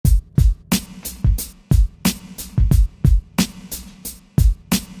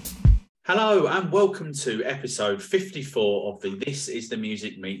Hello and welcome to episode 54 of the This Is the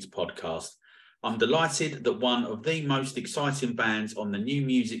Music Meets podcast. I'm delighted that one of the most exciting bands on the new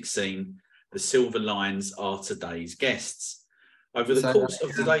music scene, the Silver Lions, are today's guests. Over the course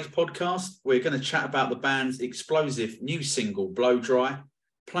of today's podcast, we're going to chat about the band's explosive new single, Blow Dry,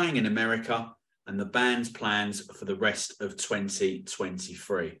 playing in America, and the band's plans for the rest of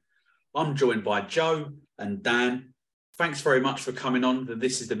 2023. I'm joined by Joe and Dan. Thanks very much for coming on the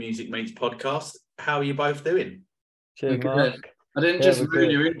This Is the Music Meets podcast. How are you both doing? Cheers, Mark. I didn't just ruin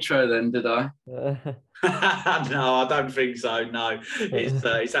your intro then, did I? No, I don't think so. No,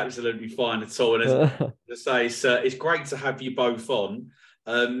 it's absolutely fine at all. And as I say, it's great to have you both on.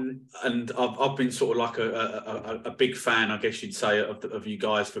 And I've been sort of like a big fan, I guess you'd say, of you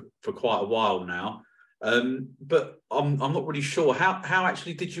guys for quite a while now. But I'm not really sure how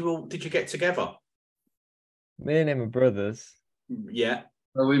actually did you get together? Me and him are brothers. Yeah.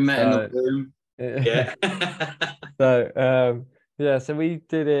 Well, we met in the room. Yeah. So we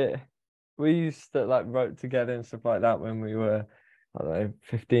did it. We used to wrote together and stuff like that when we were, I don't know,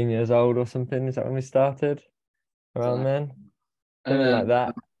 15 years old or something. Is that when we started? Around then? Something like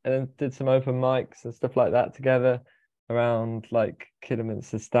that. And then did some open mics and stuff like that together around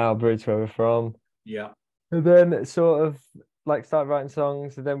Kidderminster, Stourbridge, where we're from. Yeah. And then it sort of started writing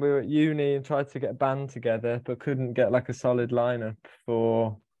songs, and then we were at uni and tried to get a band together, but couldn't get a solid lineup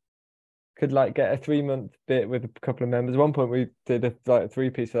could get a 3-month bit with a couple of members. At one point we did a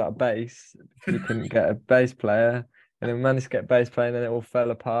 3-piece without a bass. We couldn't get a bass player, and then we managed to get a bass player, and then it all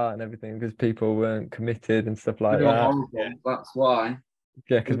fell apart and everything because people weren't committed and stuff like that. Horrible. Yeah. That's why.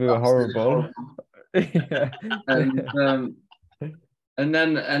 Yeah, because we were horrible. Yeah. And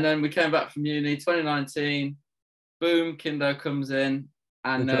then we came back from uni 2019. Boom, Kindo comes in,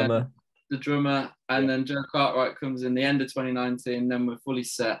 and the drummer, and then Joe Cartwright comes in the end of 2019. Then we're fully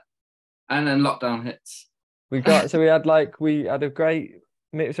set, and then lockdown hits. We had a great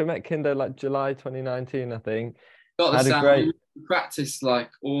mix. So we met Kindo July 2019, I think. Got the sound. We practiced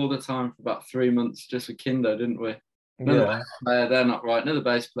all the time for about 3 months just with Kindo, didn't we? Another bass player, they're not right. Another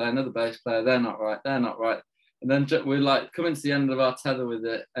bass player, they're not right. They're not right. And then we're coming to the end of our tether with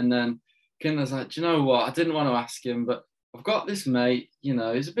it, and then Kindo's like, do you know what? I didn't want to ask him, but I've got this mate,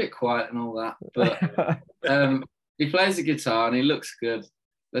 he's a bit quiet and all that, but he plays the guitar and he looks good.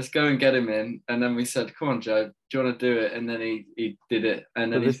 Let's go and get him in. And then we said, come on, Joe, do you want to do it? And then he did it.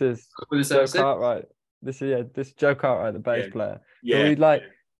 And then this is Joe Cartwright. This is Joe Cartwright, the bass player. Yeah.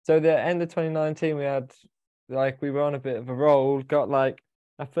 So the end of 2019, we had we were on a bit of a roll. Got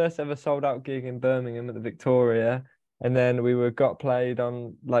our first ever sold out gig in Birmingham at the Victoria. And then we got played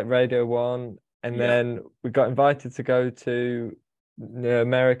on Radio 1, and then we got invited to go to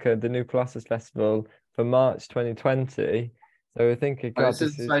America, the New Colossus Festival, for March 2020. So we're thinking, God, this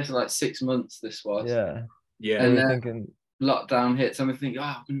is the space of 6 months. This was, yeah. And we're thinking lockdown hits, and we're thinking,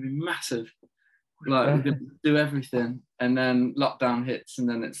 we're going to be massive. We're going to do everything, and then lockdown hits, and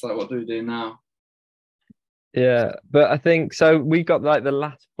then it's what do we do now? Yeah, but I think so. We got the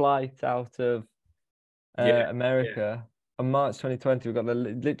last flight out of America on March 2020. We got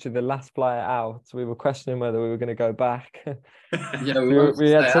literally the last flight out. We were questioning whether we were going to go back. We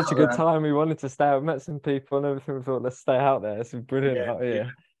had such a good time. We wanted to stay out. We met some people and everything. We thought, let's stay out there. It's brilliant out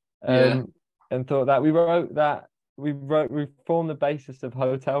here. And thought that we formed the basis of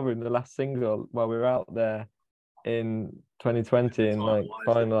Hotel Room, the last single, while we were out there in 2020, and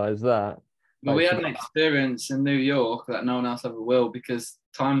finalized that. But we had an experience in New York that no one else ever will, because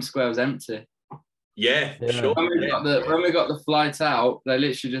Times Square was empty. Yeah, sure. When we got the flight out, they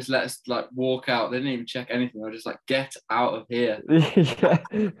literally just let us walk out. They didn't even check anything. They were just get out of here.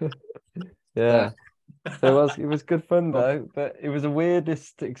 Yeah. So it was good fun though, but it was the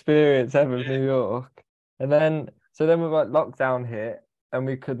weirdest experience ever in New York. And then we lockdown hit, and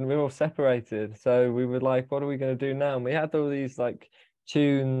we were all separated. So we were what are we going to do now? And we had all these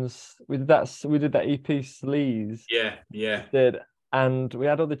tunes. We did that EP Sleaze. Yeah. And we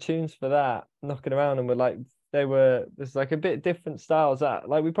had all the tunes for that knocking around, and there's a bit different styles that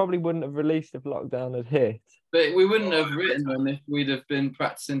we probably wouldn't have released if lockdown had hit. But we wouldn't have written them if we'd have been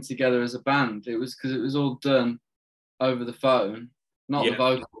practicing together as a band. It was because it was all done over the phone, not the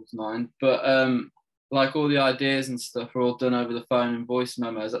vocals, mind, but all the ideas and stuff are all done over the phone in voice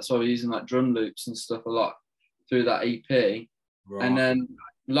memos. That's why we're using drum loops and stuff a lot through that EP. Right. And then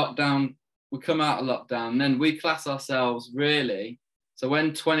lockdown, we come out of lockdown, and then we class ourselves really. So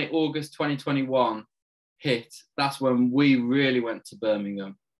when August 2021 hit, that's when we really went to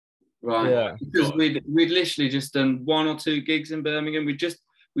Birmingham, right? Yeah. Because we'd literally just done 1 or 2 gigs in Birmingham. We'd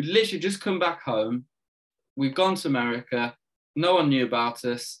literally just come back home. We'd gone to America. No one knew about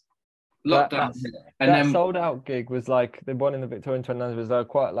us. lockdown. And that sold out gig was like the one in the Victorian 29 was like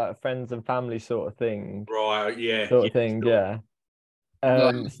quite like a friends and family sort of thing. Right, yeah. Sort of thing, yeah.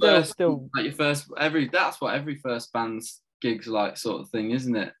 Still like your first that's what every first band's gigs like, sort of thing,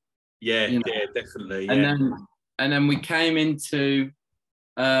 isn't it? Yeah, you know? Yeah, definitely. And then we came into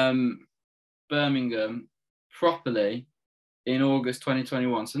Birmingham properly in August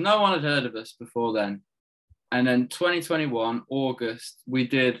 2021. So no one had heard of us before then. And then 2021 August, we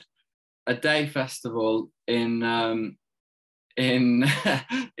did a day festival in Birmingham.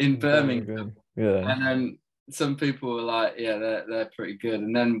 Yeah. And then some people were like, yeah, they're pretty good.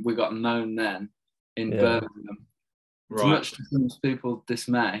 And then we got known then in Birmingham. Right. Much to some people's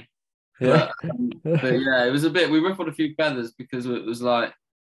dismay. Yeah. But yeah, it was a bit, we ruffled a few feathers because it was like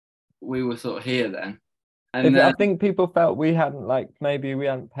we were sort of here then. And then, I think people felt we hadn't, like, maybe we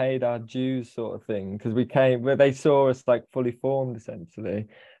hadn't paid our dues, sort of thing, because we came where they saw us like fully formed essentially.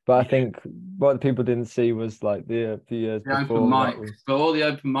 But I think what the people didn't see was like the years before. Open mics, but all the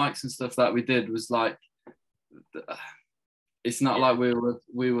open mics and stuff that we did was like, it's not like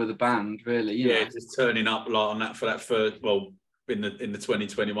we were the band really. You know? Just turning up like on that for that first, well, in the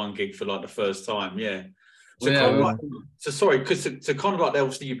 2021 gig for like the first time, yeah. So so sorry, because to kind of like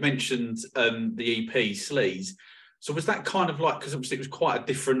obviously you've mentioned the EP Sleaze. So was that kind of like, because obviously it was quite a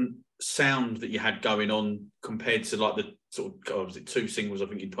different sound that you had going on compared to like the sort of, was it 2 singles I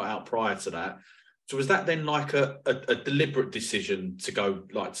think you put out prior to that? So was that then like a deliberate decision to go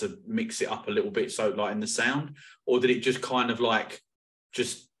like to mix it up a little bit, so like in the sound, or did it just kind of like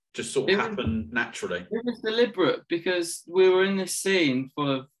just sort of happen naturally? It was deliberate because we were in this scene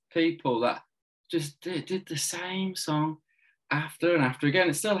full of people that just did the same song after and after again.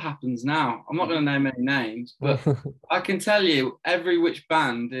 It still happens now. I'm not going to name any names, but I can tell you every which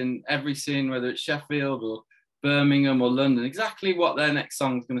band in every scene, whether it's Sheffield or Birmingham or London, exactly what their next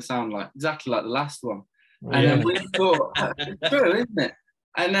song is going to sound like, exactly like the last one. And then we thought, it's true, isn't it?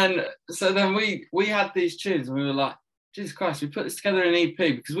 And then, so then we had these tunes and we were like, Jesus Christ, we put this together in an EP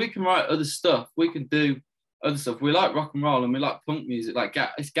because we can write other stuff. We can do other stuff. We like rock and roll and we like punk music. Like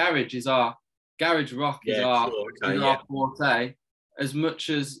garage rock is our forte, as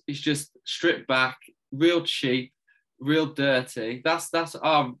much as it's just stripped back, real cheap, real dirty. That's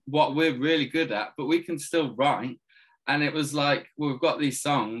what we're really good at, but we can still write. And it was like, well, we've got these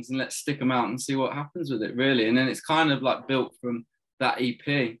songs and let's stick them out and see what happens with it, really. And then it's kind of like built from that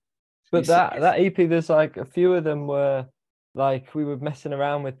EP. But that EP, there's like a few of them were like we were messing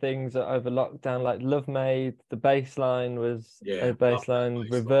around with things over lockdown, like Love Made, the bass line was a bass line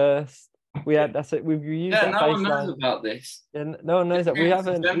reversed. We had we've used that no one knows about this. And no one knows that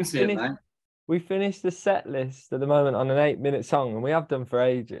we finished the set list at the moment on an 8-minute song, and we have done for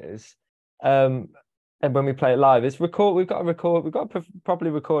ages. And when we play it live, we've got to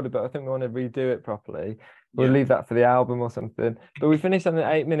properly record it, but I think we want to redo it properly. We'll leave that for the album or something. But we finished on an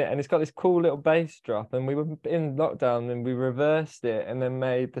 8-minute, and it's got this cool little bass drop, and we were in lockdown and we reversed it and then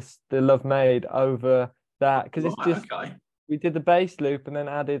made the Love Made over that, because it's just we did the bass loop and then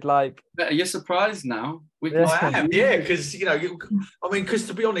added like. You're surprised now? I am, because because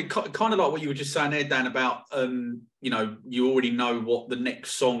to be honest, kind of like what you were just saying there, Dan, about you already know what the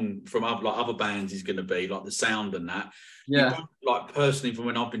next song from other bands is going to be, like the sound and that. Yeah. Like personally, from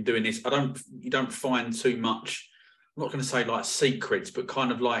when I've been doing this, you don't find too much. I'm not going to say like secrets, but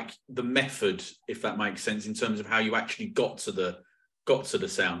kind of like the method, if that makes sense, in terms of how you actually got to the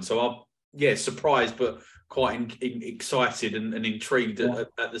sound. So I'm surprised, but quite excited and intrigued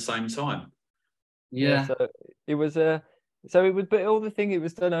at the same time. Yeah. So it was but all the thing, it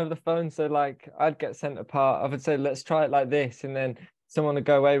was done over the phone. So like I'd get sent apart. I would say, let's try it like this, and then someone would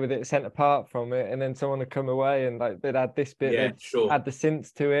go away with it sent apart from it, and then someone would come away and like they'd add this bit, add the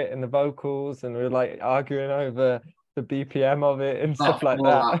synths to it and the vocals, and we were like arguing over the BPM of it and stuff like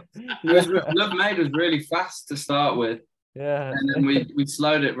that. Love Made was really fast to start with. Yeah. And then we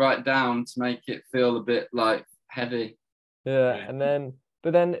slowed it right down to make it feel a bit like heavy. Yeah. And then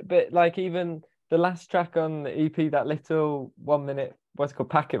but like even the last track on the EP, that little 1 minute, what's it called,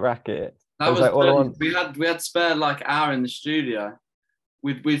 Packet Racket. That was like we had spare like hour in the studio.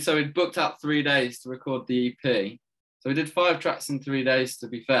 We'd booked out 3 days to record the EP. So we did 5 tracks in 3 days, to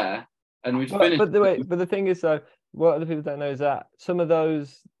be fair. And we'd finished. But the thing is though, what other people don't know is that some of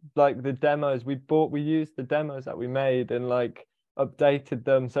those, like the demos we used the demos that we made and like updated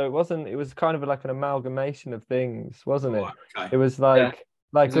them. So it was kind of like an amalgamation of things, wasn't it? Okay. It was like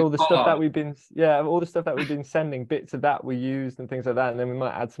all the stuff that we've been sending, bits of that we used and things like that, and then we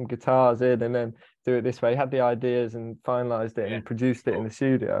might add some guitars in and then do it this way. Had the ideas and finalized it and produced it in the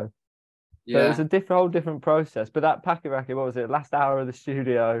studio. Yeah, so it was a whole different process. But that Packet Racket, what was it, last hour of the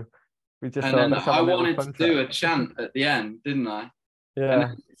studio, We just and thought, then let's have I a little wanted fun to do track. a chant at the end, didn't I? Yeah.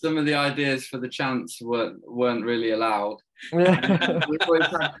 And some of the ideas for the chants weren't really allowed. Yeah. We always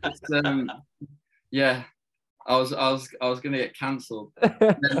had this, yeah. I was going to get cancelled.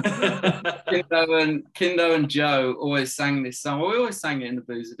 Kindo and Joe always sang this song. Well, we always sang it in the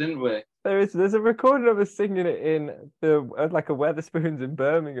Boozer, didn't we? There's a recording of us singing it in the like a Weatherspoons in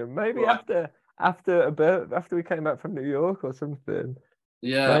Birmingham. Maybe Right. after we came back from New York or something.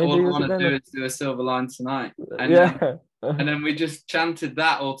 Yeah, Maybe, all I was want it to then? do is do a Silver Line Tonight. And Yeah. and then we just chanted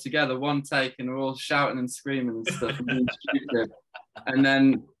that all together, one take, and we're all shouting and screaming and stuff and being stupid. And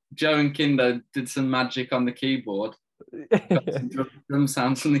then Joe and Kindo did some magic on the keyboard, got some drum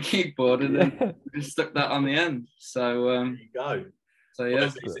sounds from the keyboard, and then we just stuck that on the end. So there you go. So yeah,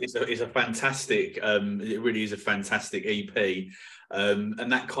 well, it's a fantastic. It really is a fantastic EP,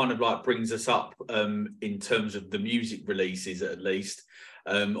 and that kind of like brings us up in terms of the music releases at least.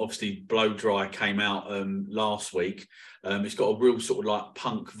 Obviously, Blow Dry came out last week. It's got a real sort of like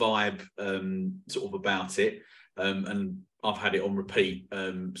punk vibe sort of about it, and I've had it on repeat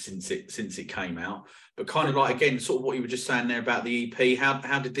since it came out. But kind of like, again, sort of what you were just saying there about the EP.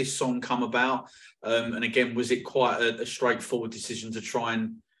 How did this song come about? And again, was it quite a straightforward decision to try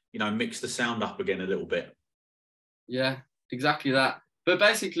and mix the sound up again a little bit? Yeah, exactly that. But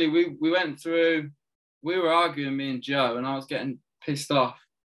basically, we went through. We were arguing, me and Joe, and I was getting pissed off.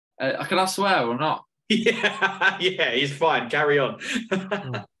 Can I swear or not? Yeah, he's fine. Carry on.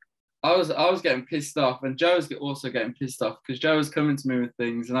 I was getting pissed off, and Joe was also getting pissed off because Joe was coming to me with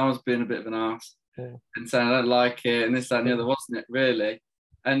things, and I was being a bit of an arse and saying I don't like it and this, that, and the other, wasn't it really?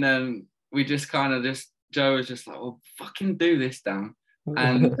 And then we just kind of Joe was just like, well, fucking do this, Dan.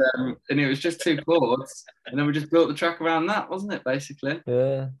 And it was just 2 chords, and then we just built the track around that, wasn't it? Basically.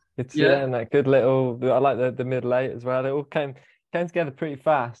 Yeah, and that good little. I like the middle 8 as well. They all came together pretty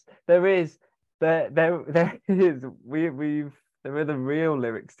fast. There is the real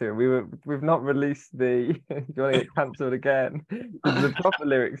lyrics to it. We've not released the. Do you want to get cancelled again? The proper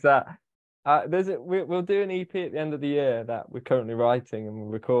lyrics that. We'll do an EP at the end of the year that we're currently writing and we're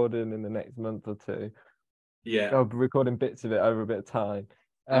recording in the next month or 2. Yeah, I'll be recording bits of it over a bit of time.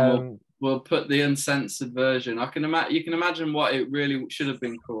 We'll put the uncensored version. You can imagine what it really should have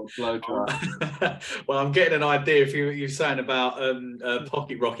been called, Blow Dry. Well, I'm getting an idea. If you're saying about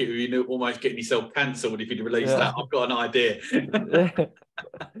Pocket Rocket, you're almost getting yourself cancelled if you'd release that. I've got an idea. It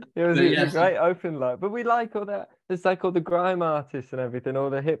was a great open light, but we like all that. It's like all the grime artists and everything, all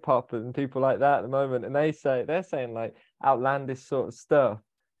the hip hop and people like that at the moment, and they're saying like outlandish sort of stuff,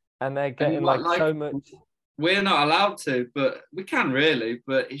 and they're getting like so much. We're not allowed to, but we can really.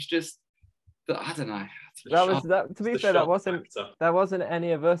 But it's just that I don't know. To be fair, that wasn't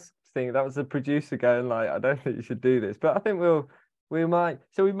any of us thing. That was the producer going like, I don't think you should do this. But I think we might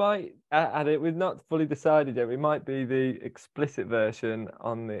add it. We've not fully decided yet. We might be the explicit version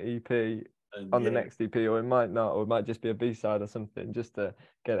on the EP, on the next EP, or it might not, or it might just be a B-side or something, just to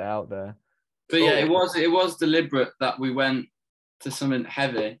get it out there. But yeah, it was deliberate that we went to something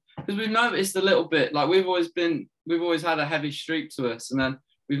heavy, because we've noticed a little bit, like we've always had a heavy streak to us, and then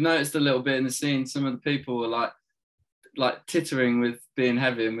we've noticed a little bit in the scene, some of the people were like tittering with being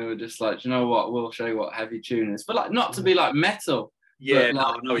heavy, and we were just like, you know what, we'll show you what heavy tune is, but like not to be like metal. Yeah,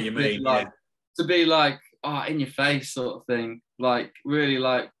 I know what you mean. To be like, in your face sort of thing, like really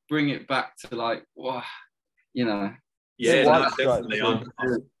like bring it back to like, wow, Yeah, definitely.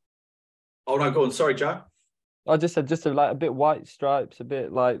 Oh no, go on. Sorry, Joe. I just said like a bit White Stripes, a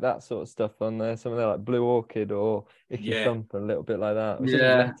bit like that sort of stuff on there. Some of them like Blue Orchid or Icky Thumper, a little bit like that. It's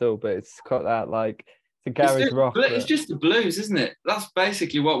metal, but it's got that like it's a garage rock. It's just the blues, isn't it? That's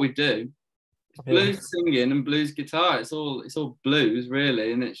basically what we do. It's blues singing and blues guitar. It's all blues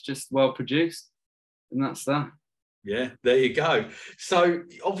really, and it's just well produced, and that's that. Yeah, there you go. So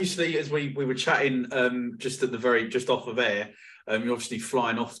obviously, as we were chatting just off of air, you're obviously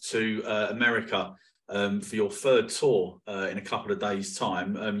flying off to America. For your 3rd tour in a couple of days'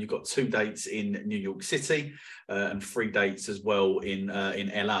 time. You've got 2 dates in New York City and 3 dates as well in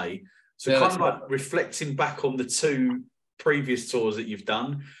LA. So kind of like reflecting back on the 2 previous tours that you've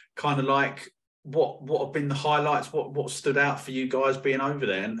done, kind of like what have been the highlights, what stood out for you guys being over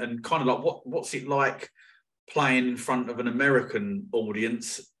there, and kind of like what's it like playing in front of an American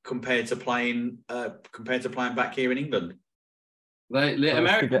audience compared to playing back here in England?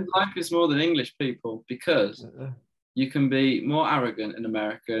 Americans like us more than English people because you can be more arrogant in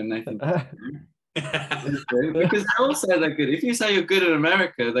America, and they think because they all say they're good. If you say you're good in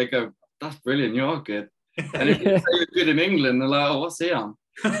America, they go, "That's brilliant, you're good." And if you say you're good in England, they're like, "Oh, what's he on?"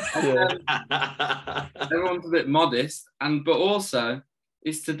 Everyone's a bit modest, but also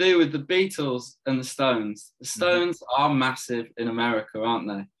it's to do with the Beatles and the Stones. The Stones are massive in America, aren't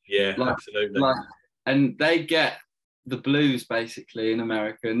they? Yeah, absolutely. And they get the blues basically in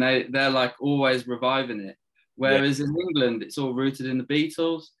America, and they're like always reviving it. Whereas in England, it's all rooted in the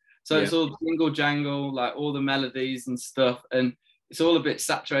Beatles. So it's all jingle jangle, like all the melodies and stuff. And it's all a bit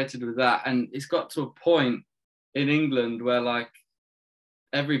saturated with that. And it's got to a point in England where like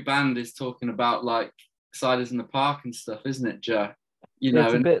every band is talking about like Ciders in the Park and stuff, isn't it, Joe? You know,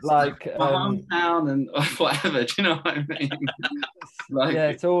 it's a bit like my hometown and whatever. Do you know what I mean? Like, yeah,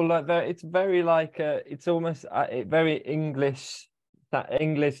 it's all like it's very like it's almost very English. That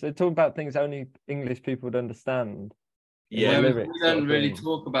English, they're talking about things only English people would understand. Yeah, we don't really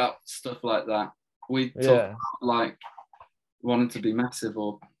talk about stuff like that. We talk about like wanting to be massive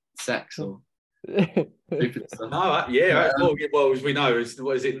or sex or stupid stuff. Well, as we know,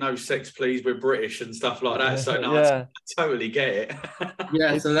 what is it? No sex, please. We're British and stuff like that. So no, I totally get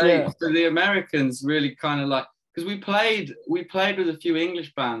it. So the Americans really kind of like, because we played with a few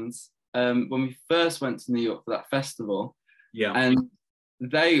English bands when we first went to New York for that festival. Yeah, and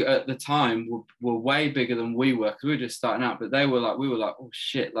they at the time were way bigger than we were because we were just starting out. But we were like, oh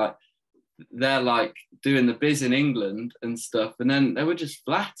shit, like they're like doing the biz in England and stuff, and then they were just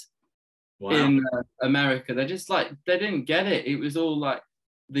flat. Wow. In America. They just like, they didn't get it. It was all like,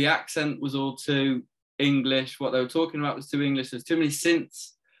 the accent was all too English. What they were talking about was too English. There's too many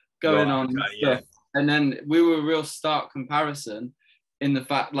synths going on and stuff. And then we were a real stark comparison in the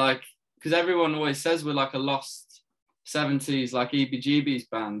fact, like, because everyone always says we're like a lost 70s, like EBGB's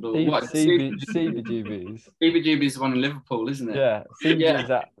band or what? CBGB's. EBGB's the one in Liverpool, isn't it? Yeah, CBGB's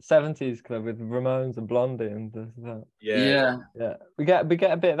that 70s club with Ramones and Blondie and that. Yeah. We get a bit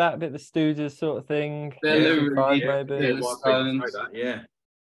of that, a bit of the Stooges sort of thing. Maybe.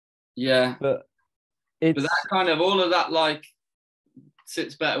 Yeah. But that kind of, all of that like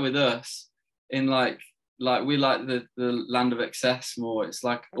sits better with us in like we like the land of excess more. It's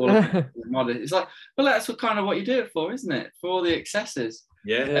like all of it modest. It's like, well, that's what you do it for, isn't it? For all the excesses.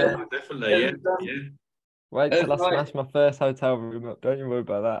 Yeah, definitely. Yeah. Wait till I smash my first hotel room up. Don't you worry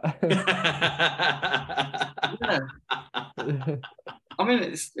about that. I mean,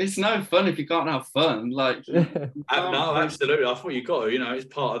 it's no fun if you can't have fun. Like, no, absolutely. I thought you got to. You know, it's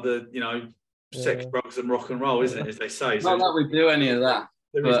part of the sex, drugs, and rock and roll, isn't it? As they say. Not that we do any of that.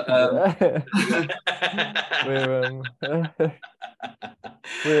 But we're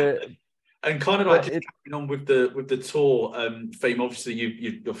and kind of like just carrying on with the tour theme. Obviously,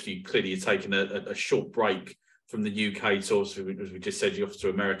 you clearly you're taking a short break from the UK tour, so as we just said, you're off to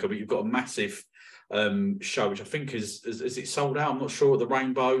America, but you've got a massive show, which I think is it sold out? I'm not sure, at the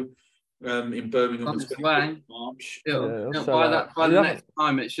Rainbow in Birmingham. On its way. March. By the next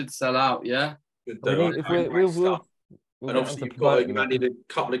time, it should sell out. Yeah. And obviously you've added a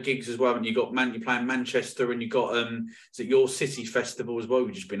couple of gigs as well, and you're playing Manchester, and you've got is it Your City Festival as well,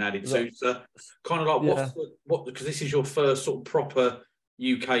 which has been added to. So kind of like what because this is your first sort of proper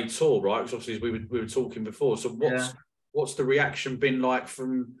UK tour, right? Because obviously as we were talking before. So what's the reaction been like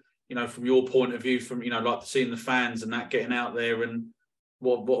from your point of view, from like seeing the fans and that getting out there, and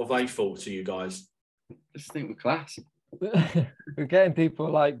what have they thought to you guys? I just think we're class. We're getting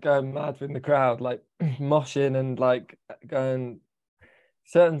people like going mad in the crowd, like moshing and like going.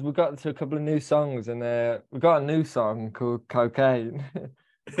 We've got to a couple of new songs, and we've got a new song called Cocaine,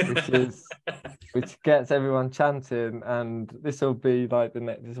 which gets everyone chanting, and this will be like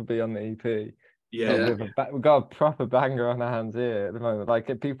this will be on the EP. Yeah, we've got a proper banger on our hands here at the moment.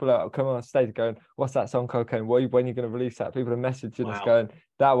 Like people are coming on stage going, "What's that song, Cocaine? When are you going to release that?" People are messaging us going,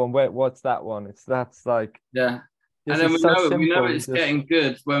 "That one, what's that one?" That's like and then we know it's getting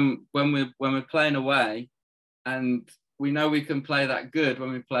good when we're playing away, and we know we can play that good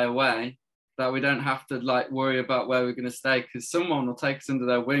when we play away, that we don't have to like worry about where we're going to stay, because someone will take us under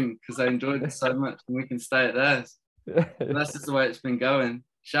their wing because they enjoyed it so much, and we can stay at theirs. That's just the way it's been going.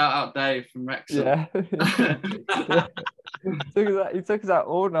 Shout out Dave from Wrexham. He took us out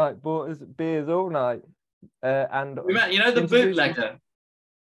all night, bought us beers all night, and we met. The bootlegger.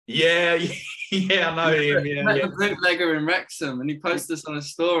 Yeah, I know him. The bootlegger in Wrexham, and he posted this on a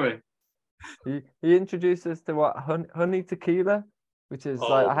story. He introduced us to honey tequila, which is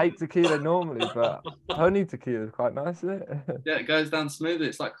like, I hate tequila normally, but honey tequila is quite nice, isn't it? Yeah, it goes down smoothly.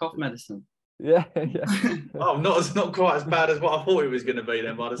 It's like cough medicine. Yeah. Not quite as bad as what I thought it was going to be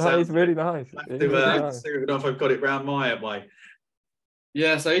then. By the sound, it's really nice. I don't know if I've got it round my way.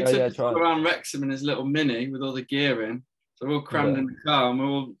 Yeah, so he took us around Wrexham in his little Mini with all the gear in. So we're all crammed in the car, and we're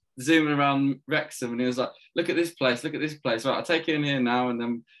all zooming around Wrexham, and he was like, look at this place. Right, I'll take you in here now. And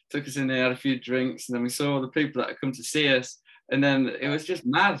then took us in there, had a few drinks, and then we saw all the people that had come to see us, And then it was just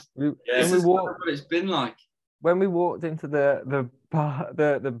mad. This is what it's been like. When we walked into the bar,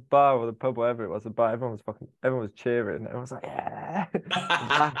 the bar or the pub, whatever it was, the bar, everyone was cheering. Everyone was like, yeah.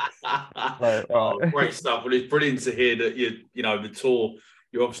 Great stuff. Well, it's brilliant to hear that you know the tour,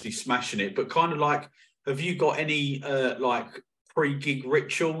 you're obviously smashing it. But kind of like, have you got any like pre-gig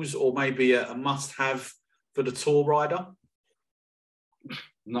rituals or maybe a must-have for the tour rider?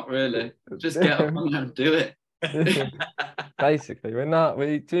 Not really. Just get up and do it. Basically,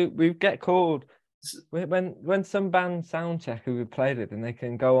 we get called when some bands sound check who we played with, and they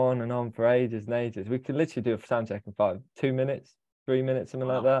can go on and on for ages and ages. We can literally do a sound check in 2 minutes, 3 minutes, something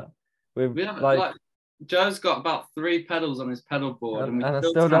like that. We have like Joe's got about 3 pedals on his pedal board, and I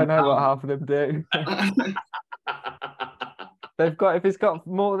still don't know what half of them do. If it's got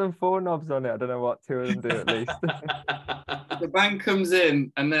more than 4 knobs on it, I don't know what 2 of them do at least. The band comes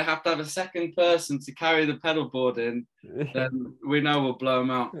in and they have to have a second person to carry the pedal board in, then we know we'll blow them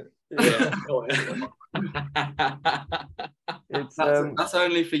out. Yeah. That's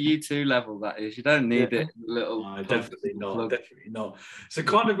only for U2 level, that is. You don't need it little. No, definitely not. So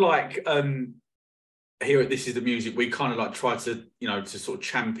kind of like here at This Is the Music, we kind of like try to, to sort of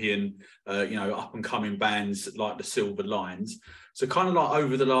champion, up and coming bands like the Silver Lines. So kind of like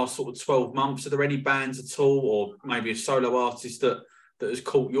over the last sort of 12 months, are there any bands at all, or maybe a solo artist that has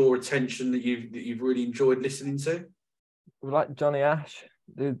caught your attention that you've really enjoyed listening to? We like Johnny Ash,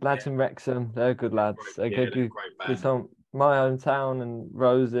 the lads in Wrexham. They're good lads. They're good song. My Hometown and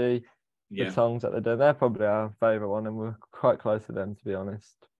Rosie, the songs that they do. They're probably our favourite one, and we're quite close to them, to be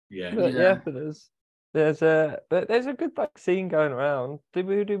honest. But there's a good like scene going around.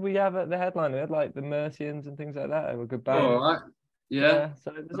 Who did we have at the headline? We had like the Mercians and things like that. They were good bands. All right. Yeah.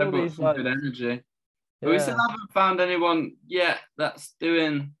 So there's all these like good energy. But we still haven't found anyone yet that's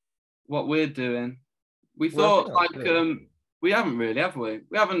doing what we're doing. We thought we haven't really, have we?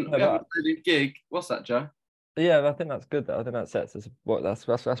 We haven't played a gig. What's that, Joe? Yeah, I think that's good though. I think that sets us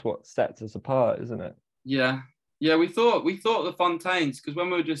that's what sets us apart, isn't it? Yeah. Yeah, we thought the Fontaines, because when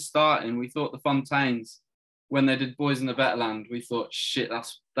we were just starting, we thought the Fontaines, when they did Boys in the Better Land, we thought, shit,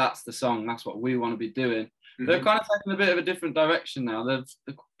 that's the song, that's what we want to be doing. Mm-hmm. They've kind of taken a bit of a different direction now. They're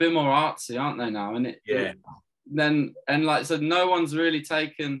a bit more artsy, aren't they now? So no one's really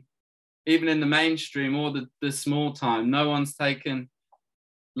taken, even in the mainstream or the small time, no one's taken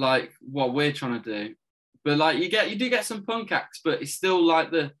like what we're trying to do. But like you do get some punk acts, but it's still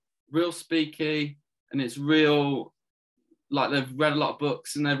like the real speaky. And it's real, like they've read a lot of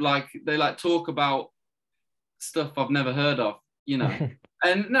books and they talk about stuff I've never heard of,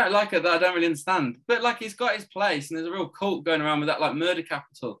 And no, like that I don't really understand. But like he's got his place, and there's a real cult going around with that, like Murder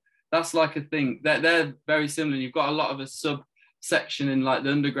Capital. That's like a thing. They're very similar. You've got a lot of a subsection in like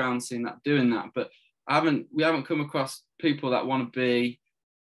the underground scene that doing that. But we haven't come across people that want to be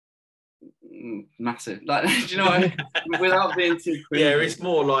massive, like, do you know what I mean? Without being too crazy. Yeah, it's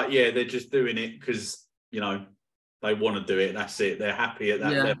more like they're just doing it because they want to do it. That's it. They're happy at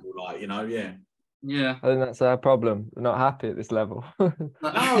that level, like Yeah, I think that's our problem. We're not happy at this level.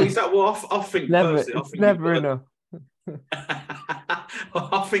 No, is that what I think? It's never enough.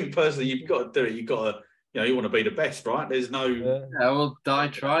 I think personally, you've got to do it. You've got to, you want to be the best, right? There's no. Yeah, we'll die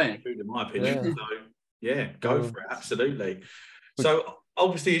trying. In my opinion, go for it. Absolutely. So.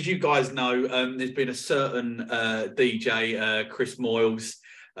 Obviously, as you guys know, there's been a certain DJ, Chris Moyles,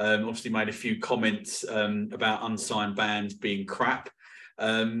 obviously made a few comments about unsigned bands being crap,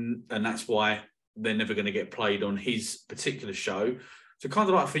 and that's why they're never going to get played on his particular show. So, kind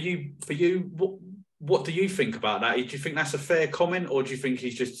of like for you, what do you think about that? Do you think that's a fair comment, or do you think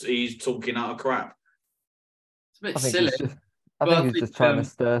he's talking out of crap? It's a bit silly. I think he's just trying to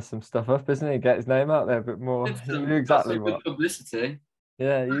stir some stuff up, isn't he? Get his name out there a bit more. He knew exactly what publicity.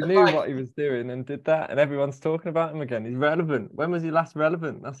 Yeah, you knew what he was doing and did that, and everyone's talking about him again. He's relevant. When was he last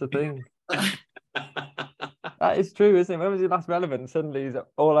relevant? That's the thing. That is true, isn't it? When was he last relevant? Suddenly he's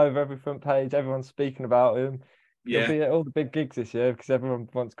all over every front page. Everyone's speaking about him. He'll be at all the big gigs this year because everyone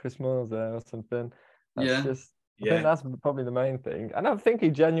wants Chris Moyles there or something. I think that's probably the main thing. I don't think he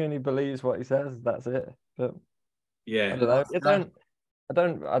genuinely believes what he says. That's it. But I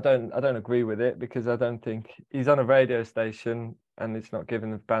don't know. I don't agree with it because I don't think he's on a radio station and it's not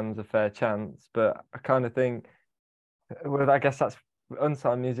giving the bands a fair chance. But I kind of think, I guess that's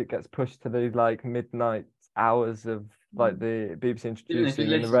unsigned music gets pushed to the like midnight hours of like the BBC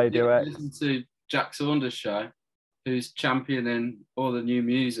introducing and the Radio X. Listen to Jack Saunders' show, who's championing all the new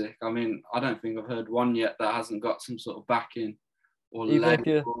music. I mean, I don't think I've heard one yet that hasn't got some sort of backing.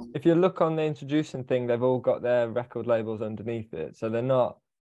 Even if you look on the introducing thing, they've all got their record labels underneath it, so they're not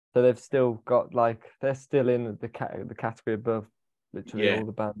So they've still got like they're still in the category above literally all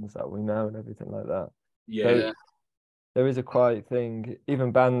the bands that we know and everything like that. So there is a quiet thing.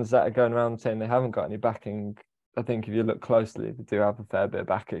 Even bands that are going around saying they haven't got any backing, I think if you look closely, they do have a fair bit of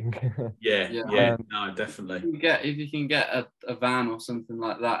backing. No, definitely. If you can get a van or something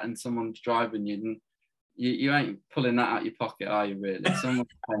like that and someone's driving you, then you ain't pulling that out your pocket, are you really? Someone's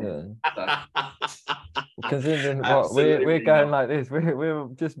paying that. Considering what we're going like this, we were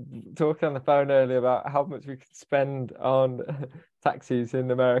just talking on the phone earlier about how much we could spend on taxis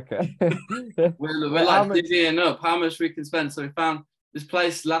in America. we're like divvying up how much we can spend. So we found this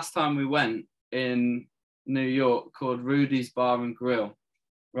place last time we went in New York called Rudy's Bar and Grill,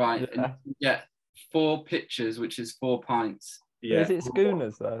 right? And you can get 4 pitchers, which is 4 pints. Is it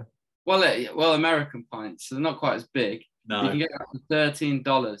schooners though? Well, American pints, so they're not quite as big. No. You can get up to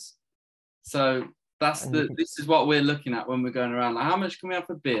 $13. So this is what we're looking at when we're going around. Like, how much can we have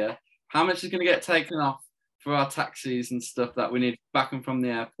for beer? How much is going to get taken off for our taxis and stuff that we need back and from the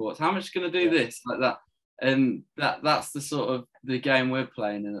airports? How much is going to do this, like that? And that's the sort of the game we're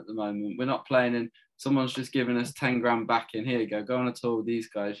playing in at the moment. We're not playing in someone's just giving us 10 grand back in. Here you go on a tour with these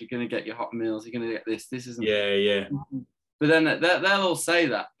guys. You're going to get your hot meals. You're going to get this. This isn't. Yeah. But then they'll all say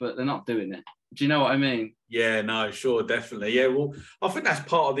that, but they're not doing it. Do you know what I mean? Yeah, no, sure, definitely. Yeah, well, I think that's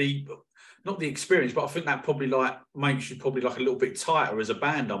part of not the experience, but I think that probably like makes you probably like a little bit tighter as a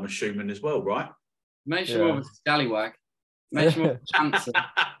band, I'm assuming as well, right? Makes you more of a scallywag. Makes you more of a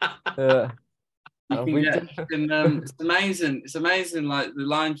chancer. It's amazing. It's amazing, like the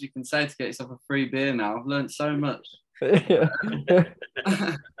lines you can say to get yourself a free beer now. I've learned so much. You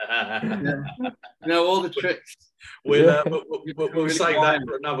know, all the tricks. We'll save that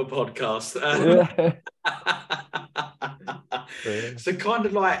for another podcast. So kind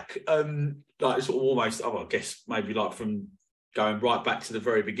of like sort of almost, I guess maybe like from going right back to the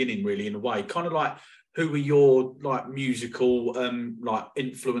very beginning, really, in a way, kind of like who were your like musical like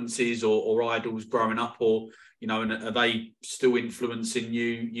influences or idols growing up, or you know, and are they still influencing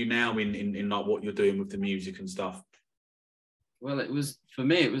you now in like what you're doing with the music and stuff? Well, it was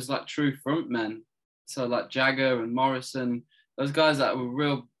like true frontmen. So like Jagger and Morrison, those guys that were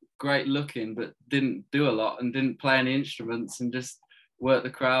real great looking, but didn't do a lot and didn't play any instruments and just work the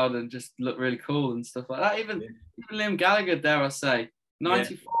crowd and just look really cool and stuff like that. Even Liam Gallagher, dare I say,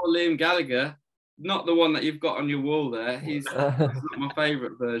 94 Liam Gallagher, not the one that you've got on your wall there. He's not my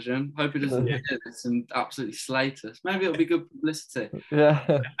favourite version. Hope he doesn't hear this and absolutely slate us. Maybe it'll be good publicity.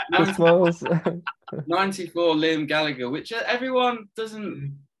 Yeah. 94 Liam Gallagher, which everyone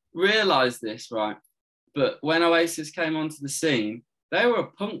doesn't realise this, right? But when Oasis came onto the scene, they were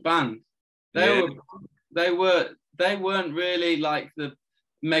a punk band. They weren't really like the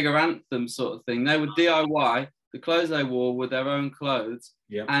mega anthem sort of thing. They were DIY. The clothes they wore were their own clothes,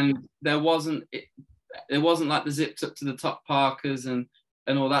 and there wasn't like the zipped up to the top parkas and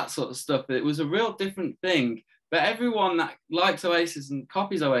all that sort of stuff. It was a real different thing. But everyone that likes Oasis and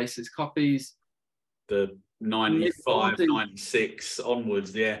copies Oasis copies the 95, 96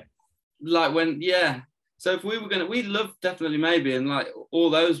 onwards, Like So if we were we love Definitely Maybe and like all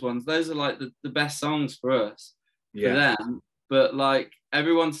those ones. Those are like the best songs for us, for them. But like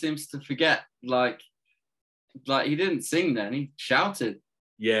everyone seems to forget like he didn't sing then, he shouted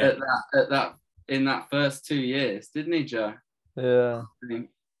at that in that first 2 years, didn't he, Joe? But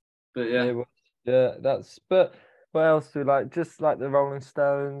but what else do you like? Just like the Rolling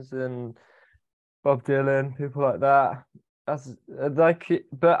Stones and Bob Dylan, people like that. That's like,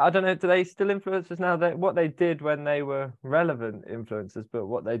 but I don't know, do they still influence us now? What they did when they were relevant influences, but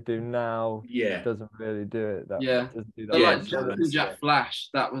what they do now doesn't really do it. Doesn't do that. Like Jack Flash,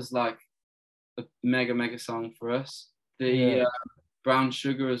 that was like a mega song for us. The Brown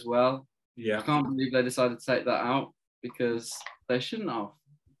Sugar as well. I can't believe they decided to take that out because they shouldn't have.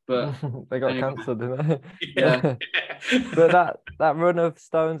 But they got cancelled, didn't they? But that run of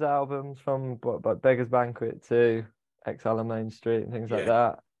Stones albums from Beggars Banquet to Exile on Main Street and things like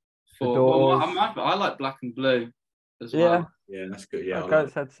that. I like Black and Blue as well. Yeah, that's good.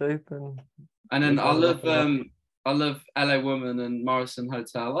 Goat's Head Soup and then I love LA Woman and Morrison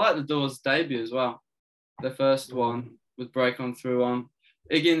Hotel. I like the Doors' debut as well. The first one with Break On Through On.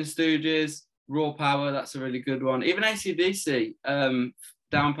 Iggy and the Stooges, Raw Power, that's a really good one. Even AC/DC,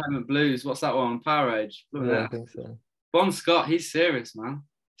 Down Payment Blues, what's that one? Power Age. I think so. Bon Scott, he's serious, man.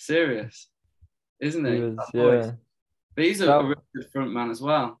 Serious. Isn't he? But he's a really good front man as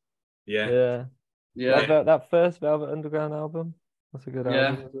well. Yeah. That first Velvet Underground album, that's a good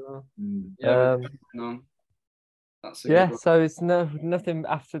album as well. That's a good one. So it's nothing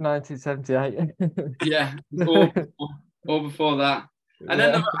after 1978. or before that. And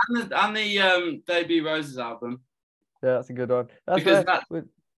then the Debut Roses album. Yeah, that's a good one. Go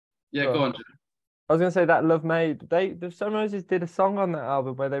on, Joe. I was gonna say that Love Made. The Stone Roses did a song on that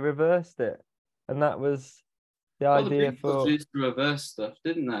album where they reversed it, and that was the idea for. They used to reverse stuff,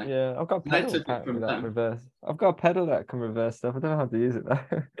 didn't they? Yeah, I've got a pedal that reverse. I've got a pedal that can reverse stuff. I don't know how to use it though.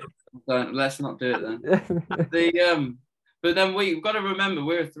 Let's not do it then. But then we've got to remember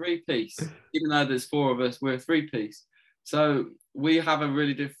we're a three-piece. Even though there's four of us, we're a three-piece. So we have a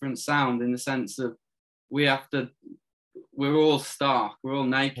really different sound in the sense of we're all stark, we're all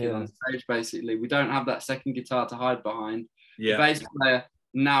naked on stage basically. We don't have that second guitar to hide behind. The bass player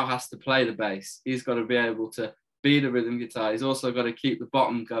now has to play the bass. He's got to be able to be the rhythm guitar. He's also got to keep the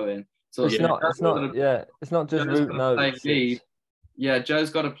bottom going. So it's not just root notes.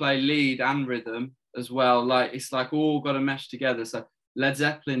 Joe's got to play lead and rhythm as well. Like it's like all got to mesh together. So Led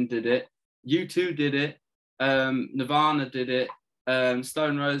Zeppelin did it, U2 did it, Nirvana did it,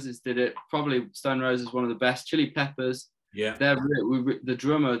 Stone Roses did it. Probably Stone Roses one of the best. Chili Peppers. Yeah, the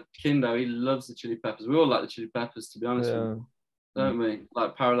drummer Kindo, he loves the Chili Peppers. We all like the Chili Peppers, to be honest with you, don't we?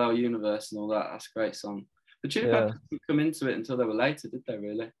 Like Parallel Universe and all that. That's a great song. The Chili Peppers didn't come into it until they were later, did they?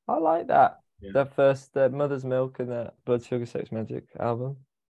 Really? I like that. That first Mother's Milk and that Blood Sugar Sex Magic album.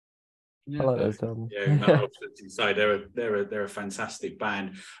 I like those albums. Yeah, no, absolutely. So they're a fantastic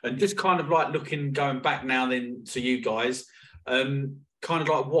band, and just kind of like going back now then to you guys. Kind of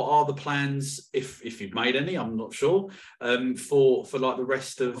like, what are the plans, if you've made any? I'm not sure. For like the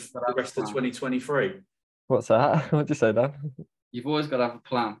rest of 2023. What's that? What'd you say, Dan? You've always got to have a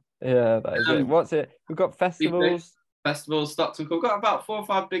plan. Yeah, that is it. What's it? We've got festivals. Stockton. We've got about 4 or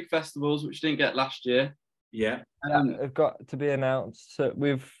 5 big festivals which didn't get last year. Yeah. They've got to be announced. So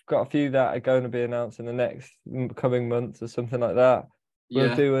we've got a few that are going to be announced in the next coming months or something like that.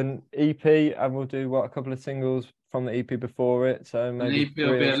 We'll do an EP and we'll do a couple of singles from the EP before it. So maybe the EP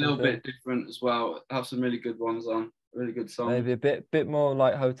will be a little bit different as well. Have some really good ones on, really good songs. Maybe a bit more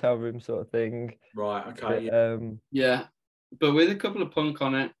like hotel room sort of thing. Right. Okay. But with a couple of punk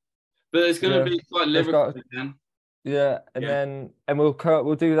on it. But it's going to be quite lyrical again. Yeah, and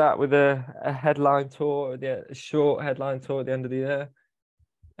we'll do that with a headline tour, a short headline tour at the end of the year.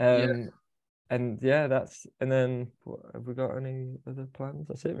 And then have we got any other plans?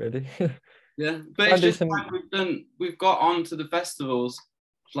 That's it really. But it's just we've got on to the festivals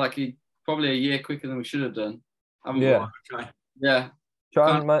like probably a year quicker than we should have done. Maybe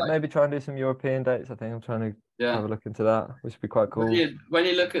try and do some European dates. I think I'm trying to have a look into that, which would be quite cool. When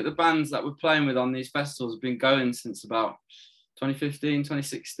you look at the bands that we're playing with on these festivals, have been going since about 2015,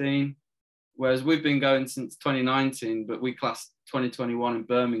 2016, whereas we've been going since 2019, but we classed 2021 in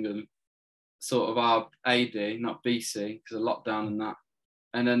Birmingham sort of our AD, not BC, because of lockdown and that.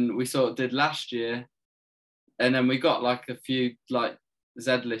 And then we sort of did last year, and then we got like a few like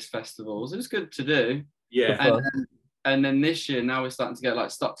Z-list festivals. It was good to do. Yeah. And then this year, now we're starting to get like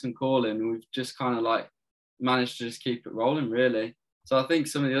Stockton Calling, and we've just kind of like managed to just keep it rolling, really. So I think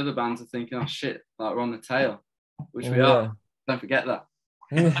some of the other bands are thinking, oh shit, like we're on the tail, which we are. Don't forget that.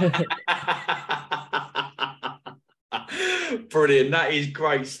 Brilliant. That is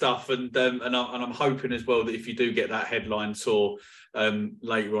great stuff. And I'm hoping as well that if you do get that headline tour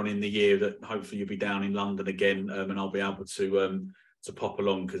later on in the year, that hopefully you'll be down in London again, and I'll be able to pop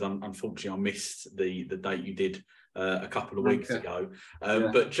along, because unfortunately I missed the date you did a couple of weeks ago.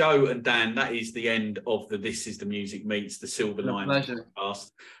 But Joe and Dan, that is the end of the This Is the Music Meets the Silver Line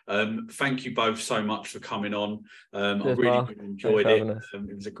podcast. Thank you both so much for coming on. I really enjoyed it.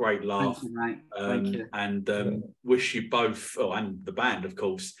 It was a great laugh. Thank you, mate. Thank you. And wish you both, and the band, of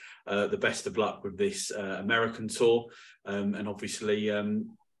course, the best of luck with this American tour, and obviously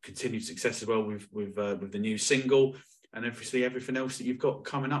continued success as well with the new single. And obviously everything else that you've got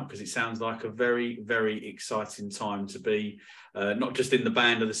coming up, because it sounds like a very, very exciting time to be not just in the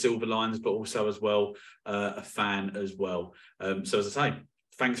band of the Silver Lines, but also as well a fan as well. So as I say,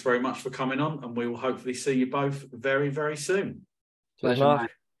 thanks very much for coming on, and we will hopefully see you both very, very soon. Pleasure,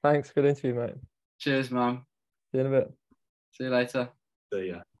 Mark. Thanks. Good interview, mate. Cheers, Mum. See you in a bit. See you later.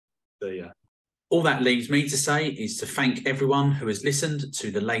 See ya. All that leaves me to say is to thank everyone who has listened to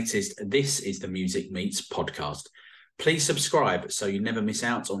the latest This Is the Music Meets podcast. Please subscribe so you never miss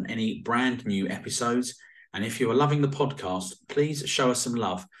out on any brand new episodes. And if you are loving the podcast, please show us some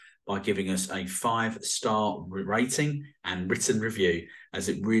love by giving us a 5-star rating and written review, as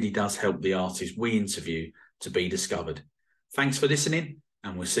it really does help the artists we interview to be discovered. Thanks for listening,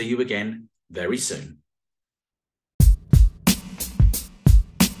 and we'll see you again very soon.